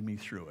is leading me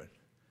through it.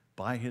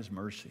 By his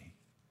mercy,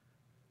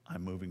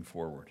 I'm moving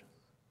forward.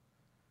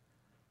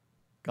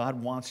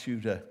 God wants you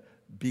to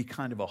be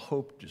kind of a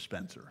hope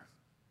dispenser.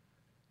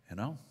 You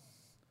know?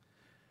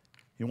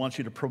 He wants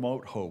you to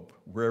promote hope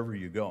wherever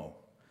you go.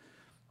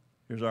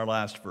 Here's our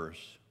last verse.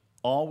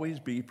 Always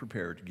be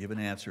prepared to give an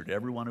answer to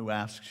everyone who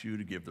asks you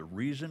to give the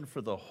reason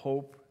for the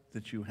hope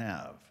that you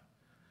have.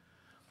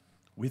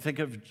 We think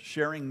of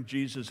sharing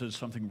Jesus as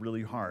something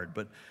really hard,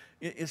 but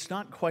it's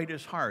not quite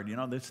as hard. You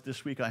know,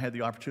 this week I had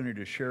the opportunity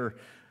to share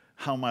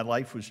how my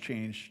life was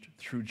changed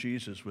through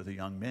Jesus with a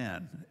young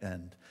man.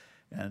 And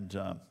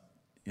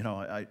you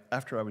know,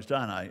 after I was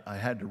done, I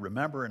had to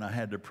remember and I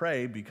had to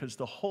pray because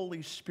the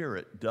Holy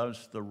Spirit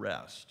does the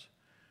rest.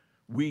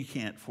 We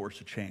can't force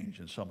a change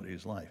in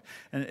somebody's life.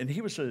 And he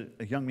was a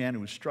young man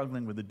who was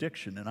struggling with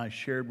addiction, and I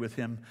shared with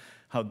him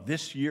how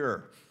this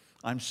year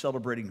I'm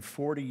celebrating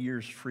 40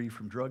 years free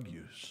from drug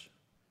use.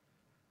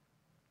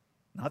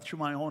 Not through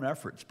my own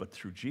efforts, but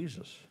through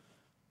Jesus.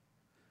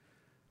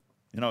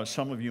 You know,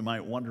 some of you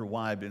might wonder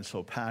why I've been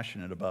so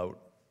passionate about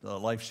the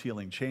Life's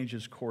Healing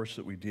Changes course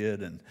that we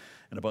did and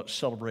about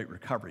Celebrate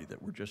Recovery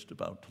that we're just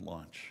about to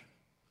launch.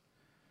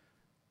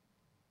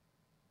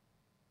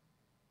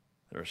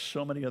 There are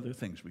so many other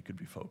things we could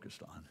be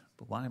focused on,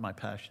 but why am I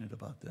passionate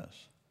about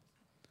this?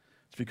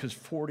 It's because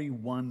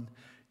 41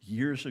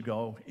 years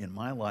ago in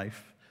my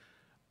life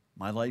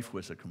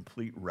was a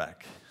complete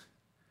wreck.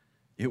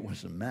 It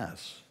was a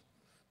mess.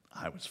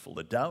 I was full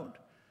of doubt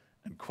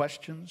and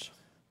questions.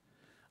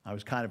 I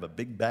was kind of a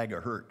big bag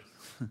of hurt.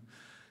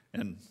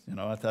 And, you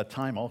know, at that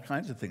time, all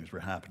kinds of things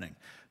were happening.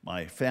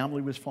 My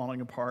family was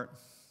falling apart.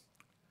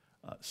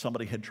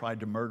 Somebody had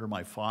tried to murder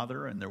my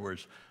father, and there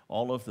was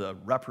all of the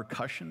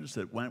repercussions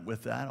that went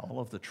with that,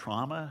 all of the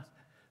trauma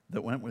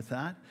that went with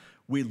that.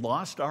 We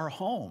lost our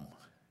home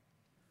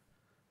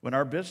when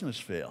our business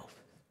failed.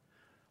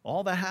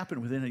 All that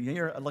happened within a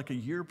year, like a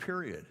year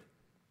period.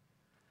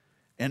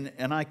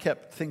 And I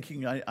kept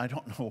thinking, I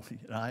don't know,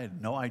 I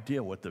had no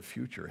idea what the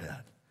future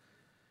had.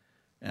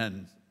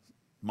 And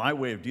my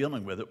way of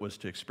dealing with it was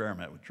to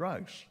experiment with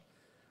drugs.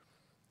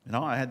 You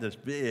know, I had this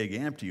big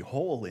empty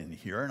hole in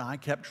here, and I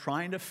kept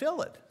trying to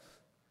fill it.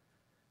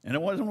 And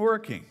it wasn't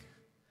working.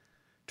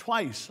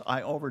 Twice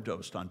I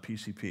overdosed on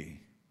PCP,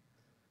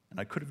 and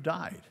I could have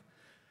died.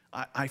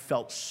 I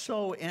felt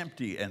so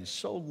empty and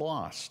so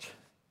lost.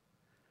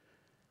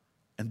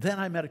 And then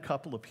I met a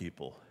couple of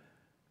people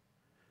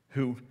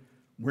who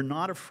were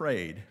not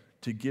afraid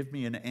to give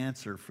me an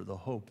answer for the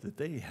hope that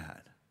they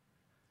had.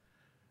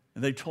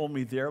 And they told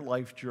me their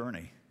life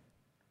journey.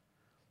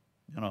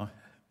 You know, a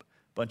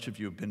bunch of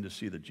you have been to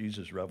see the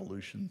Jesus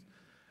Revolution,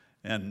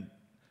 and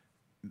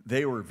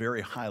they were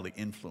very highly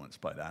influenced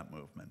by that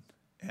movement.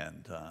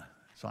 And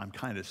so I'm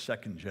kind of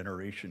second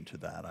generation to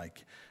that.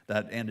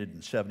 That ended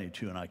in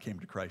 72, and I came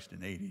to Christ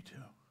in 82.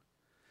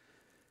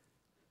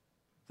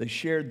 They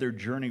shared their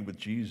journey with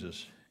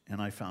Jesus,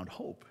 and I found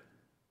hope.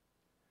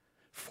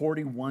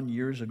 41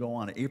 years ago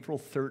on April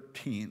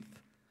 13th,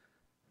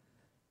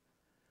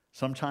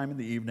 sometime in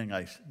the evening,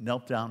 I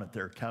knelt down at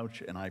their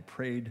couch and I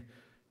prayed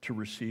to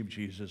receive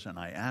Jesus, and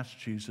I asked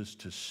Jesus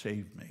to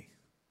save me,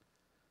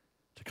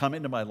 to come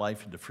into my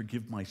life and to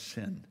forgive my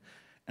sin.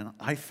 And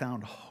I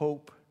found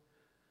hope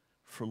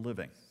for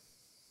living.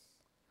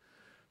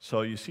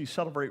 So you see,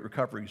 Celebrate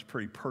Recovery is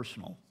pretty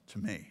personal to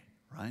me,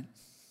 right?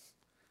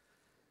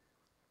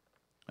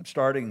 I'm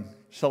starting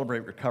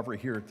Celebrate Recovery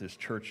here at this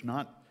church,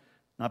 not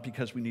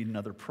because we need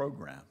another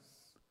program,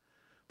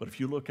 but if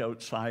you look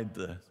outside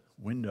the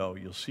window,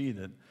 you'll see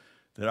that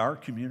our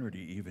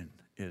community even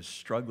is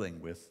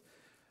struggling with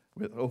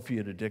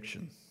opiate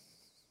addiction,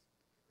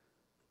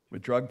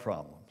 with drug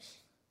problems,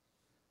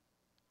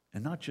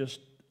 and not just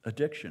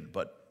addiction,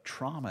 but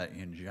trauma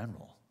in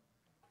general.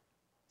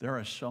 There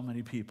are so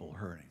many people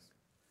hurting.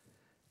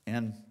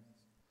 And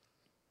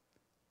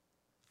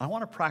I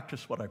want to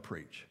practice what I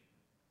preach,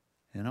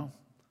 you know?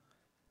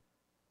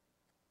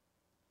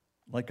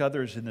 Like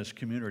others in this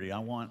community, I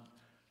want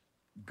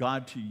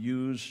God to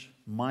use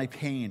my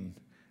pain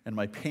and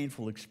my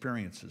painful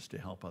experiences to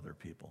help other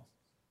people.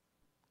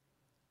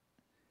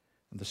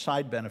 And the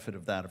side benefit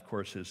of that, of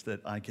course, is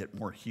that I get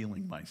more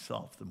healing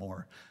myself the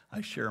more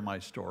I share my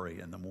story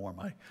and the more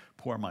I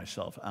pour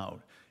myself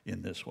out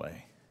in this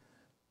way.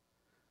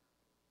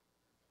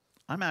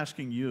 I'm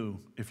asking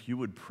you if you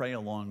would pray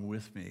along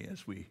with me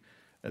as we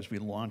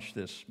launch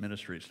this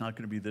ministry. It's not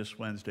going to be this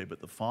Wednesday, but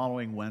the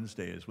following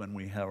Wednesday is when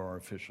we have our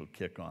official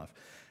kickoff.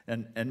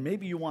 And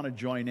maybe you want to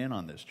join in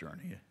on this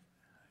journey.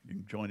 You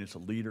can join as a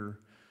leader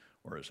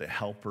or as a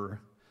helper.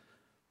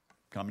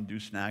 Come and do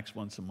snacks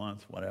once a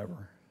month,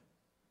 whatever.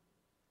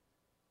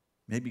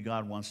 Maybe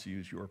God wants to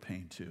use your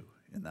pain too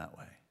in that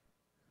way.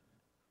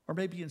 Or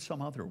maybe in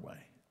some other way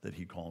that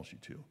he calls you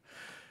to.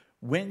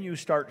 When you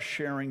start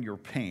sharing your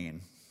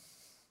pain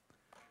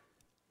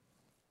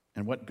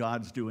and what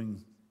God's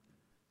doing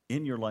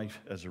in your life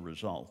as a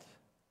result,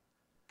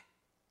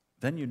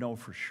 then you know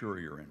for sure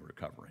you're in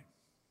recovery.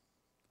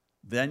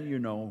 Then you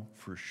know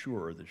for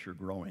sure that you're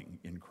growing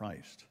in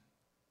Christ.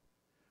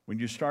 When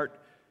you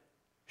start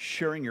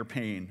sharing your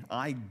pain,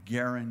 I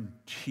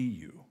guarantee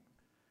you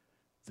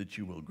that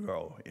you will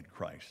grow in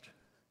Christ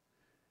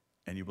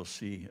and you will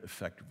see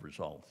effective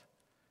result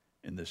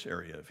in this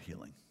area of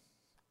healing.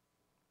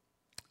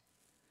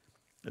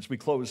 As we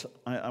close,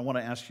 I want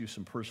to ask you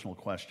some personal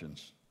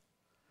questions.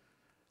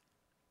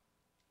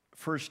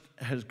 First,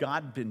 has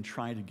God been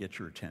trying to get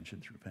your attention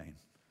through pain?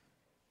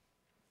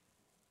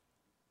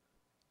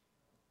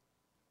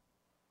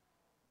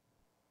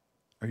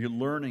 Are you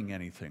learning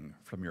anything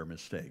from your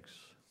mistakes?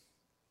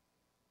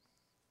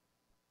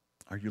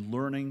 Are you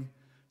learning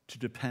to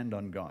depend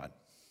on God?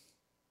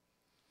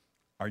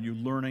 Are you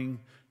learning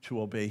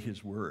to obey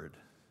his word?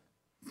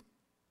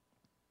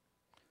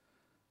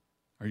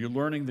 Are you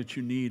learning that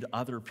you need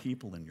other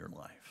people in your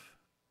life?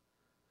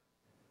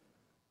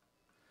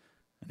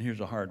 And here's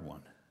a hard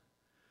one.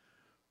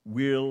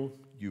 Will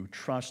you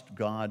trust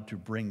God to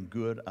bring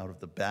good out of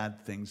the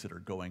bad things that are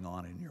going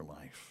on in your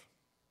life?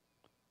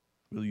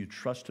 Will you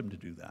trust him to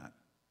do that?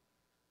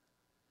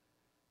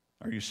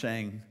 Are you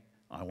saying,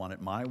 I want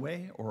it my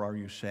way, or are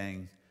you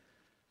saying,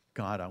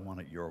 God, I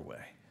want it your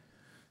way?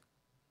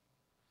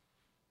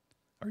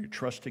 Are you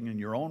trusting in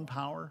your own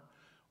power,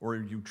 or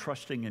are you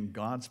trusting in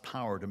God's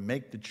power to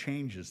make the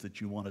changes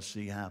that you want to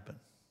see happen?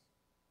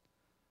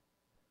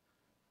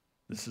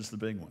 This is the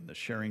big one, the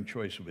sharing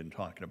choice we've been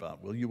talking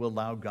about. Will you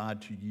allow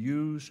God to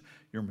use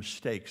your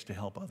mistakes to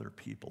help other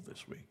people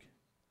this week?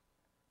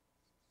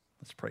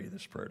 Let's pray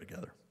this prayer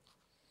together.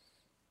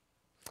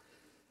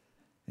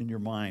 In your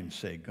mind,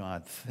 say,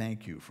 God,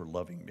 thank you for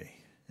loving me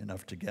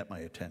enough to get my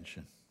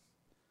attention.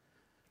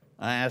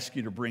 I ask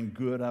you to bring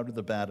good out of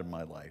the bad in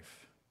my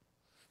life.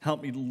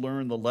 Help me to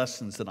learn the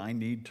lessons that I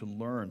need to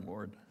learn,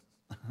 Lord.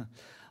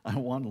 I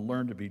want to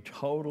learn to be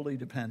totally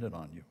dependent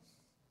on you.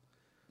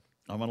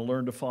 I want to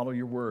learn to follow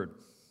your word.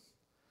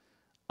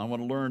 I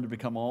want to learn to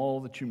become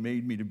all that you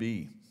made me to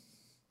be.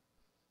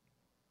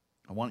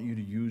 I want you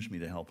to use me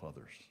to help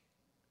others.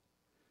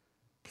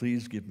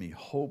 Please give me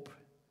hope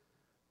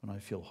when I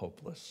feel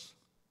hopeless.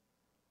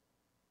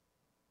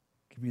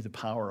 Give me the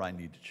power I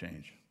need to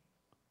change.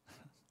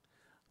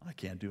 I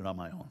can't do it on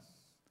my own.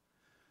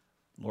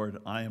 Lord,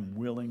 I am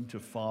willing to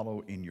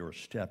follow in your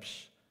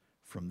steps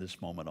from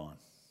this moment on.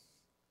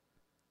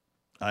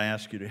 I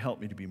ask you to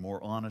help me to be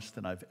more honest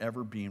than I've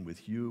ever been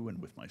with you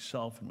and with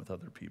myself and with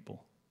other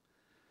people.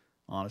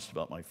 Honest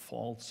about my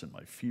faults and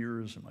my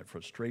fears and my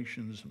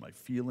frustrations and my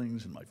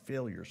feelings and my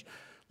failures.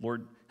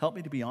 Lord, help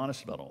me to be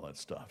honest about all that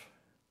stuff.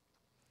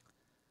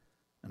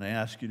 And I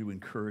ask you to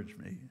encourage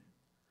me.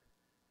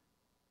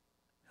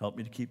 Help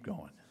me to keep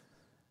going.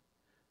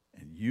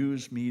 And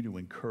use me to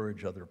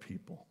encourage other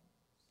people.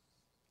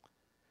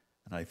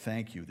 And I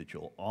thank you that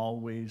you'll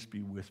always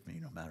be with me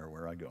no matter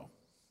where I go.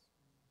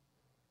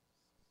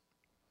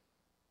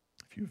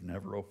 If you've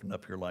never opened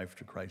up your life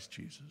to Christ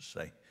Jesus,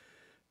 say,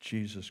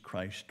 Jesus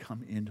Christ,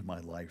 come into my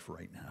life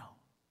right now.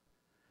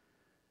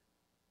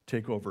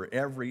 Take over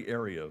every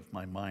area of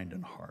my mind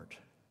and heart.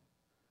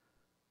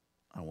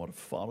 I want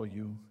to follow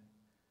you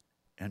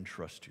and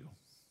trust you.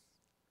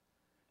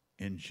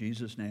 In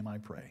Jesus' name I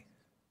pray.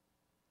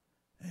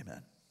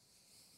 Amen.